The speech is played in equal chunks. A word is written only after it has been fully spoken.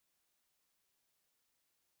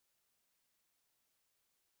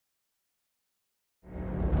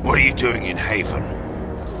What are you doing in Haven?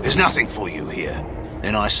 There's nothing for you here.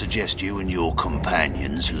 Then I suggest you and your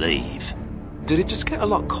companions leave. Did it just get a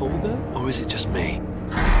lot colder, or is it just me?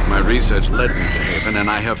 My research led me to Haven, and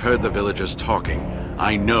I have heard the villagers talking.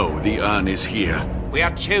 I know the urn is here. We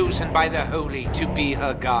are chosen by the Holy to be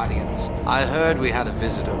her guardians. I heard we had a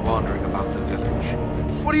visitor wandering about the village.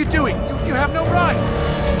 What are you doing? You have no right!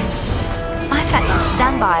 I've had to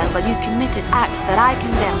stand by while you committed acts that I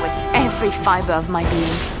condemn with every fiber of my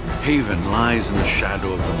being. Haven lies in the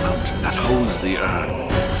shadow of the mountain that holds the urn.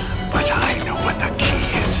 But I know what the key